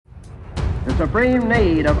The supreme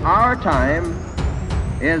need of our time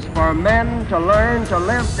is for men to learn to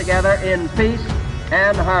live together in peace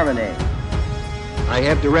and harmony. I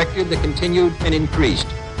have directed the continued and increased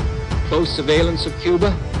close surveillance of Cuba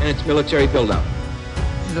and its military buildup.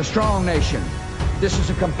 This is a strong nation. This is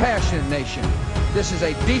a compassionate nation. This is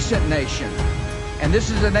a decent nation. And this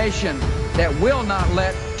is a nation that will not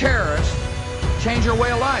let terrorists change our way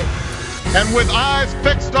of life. And with eyes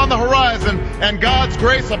fixed on the horizon and God's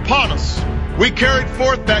grace upon us, we carried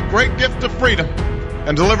forth that great gift of freedom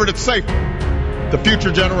and delivered it safely to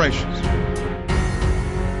future generations.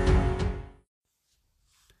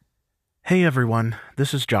 Hey everyone,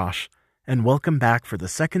 this is Josh, and welcome back for the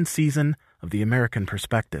second season of The American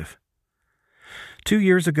Perspective. 2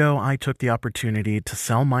 years ago, I took the opportunity to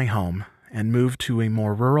sell my home and move to a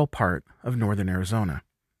more rural part of northern Arizona.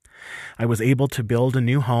 I was able to build a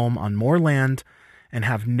new home on more land and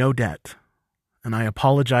have no debt, and I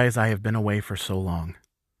apologize I have been away for so long.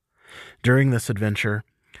 During this adventure,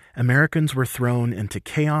 Americans were thrown into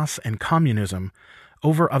chaos and communism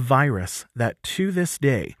over a virus that to this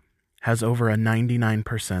day has over a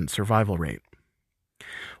 99% survival rate.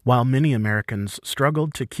 While many Americans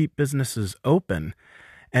struggled to keep businesses open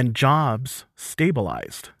and jobs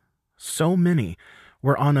stabilized, so many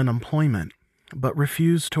were on unemployment but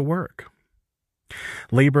refused to work.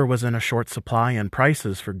 Labor was in a short supply and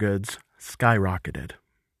prices for goods skyrocketed.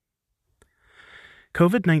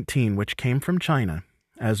 COVID-19, which came from China,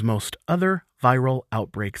 as most other viral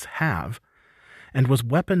outbreaks have, and was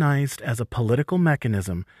weaponized as a political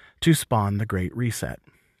mechanism to spawn the Great Reset.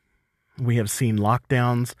 We have seen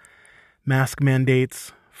lockdowns, mask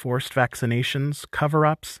mandates, forced vaccinations,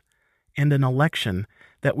 cover-ups, and an election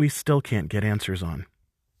that we still can't get answers on.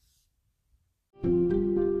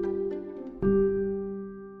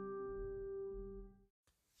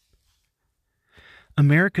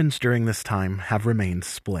 Americans during this time have remained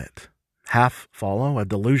split. Half follow a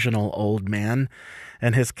delusional old man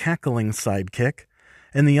and his cackling sidekick,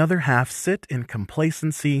 and the other half sit in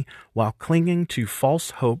complacency while clinging to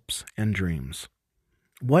false hopes and dreams.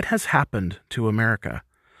 What has happened to America?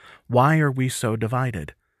 Why are we so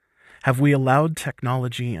divided? Have we allowed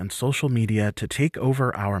technology and social media to take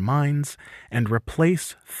over our minds and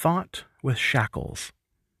replace thought with shackles?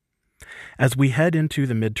 As we head into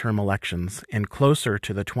the midterm elections and closer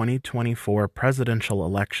to the 2024 presidential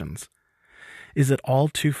elections, is it all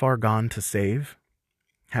too far gone to save?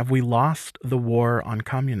 Have we lost the war on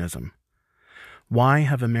communism? Why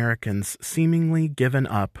have Americans seemingly given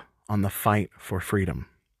up on the fight for freedom?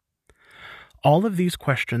 All of these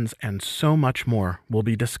questions and so much more will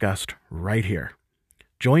be discussed right here.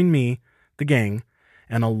 Join me, the gang,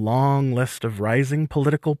 and a long list of rising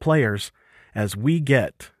political players as we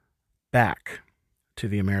get back to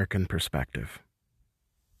the American perspective.